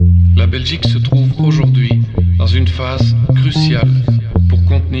Belgique se trouve aujourd'hui dans une phase cruciale pour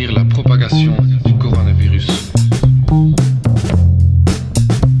contenir la propagation du coronavirus.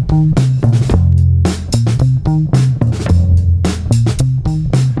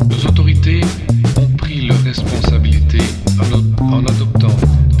 Nos autorités ont pris leurs responsabilités en adoptant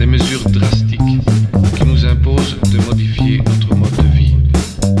des mesures drastiques qui nous imposent de modifier notre mode de vie,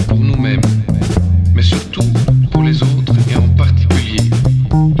 pour nous-mêmes, mais surtout pour les autres et en particulier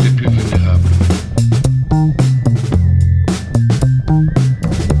les plus vulnérables.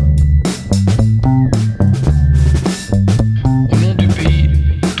 Au nom du pays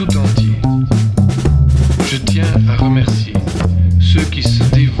tout entier, je tiens à remercier ceux qui se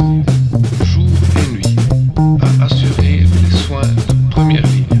dévouent jour et nuit à assurer les soins de première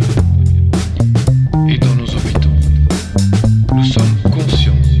ligne et dans nos hôpitaux. Nous sommes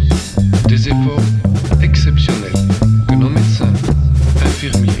conscients des efforts exceptionnels que nos médecins,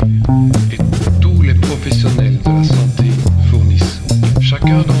 infirmiers et tous les professionnels de la santé fournissent.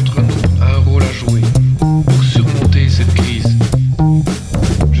 Chacun d'entre nous a un rôle à jouer pour surmonter cette crise.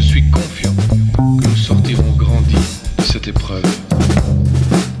 Je suis confiant que nous sortirons grandis de cette épreuve.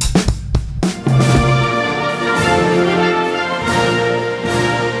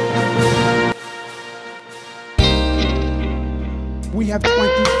 We have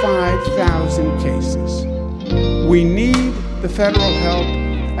 25,000 cases. We need the federal help,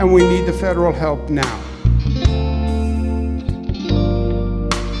 and we need the federal help now.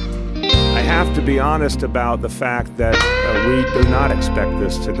 I have to be honest about the fact that we do not expect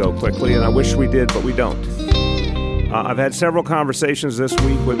this to go quickly, and I wish we did, but we don't. I've had several conversations this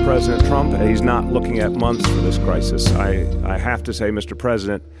week with President Trump, and he's not looking at months for this crisis. I have to say, Mr.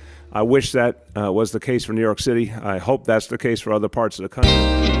 President, I wish that was the case for New York City. I hope that's the case for other parts of the country.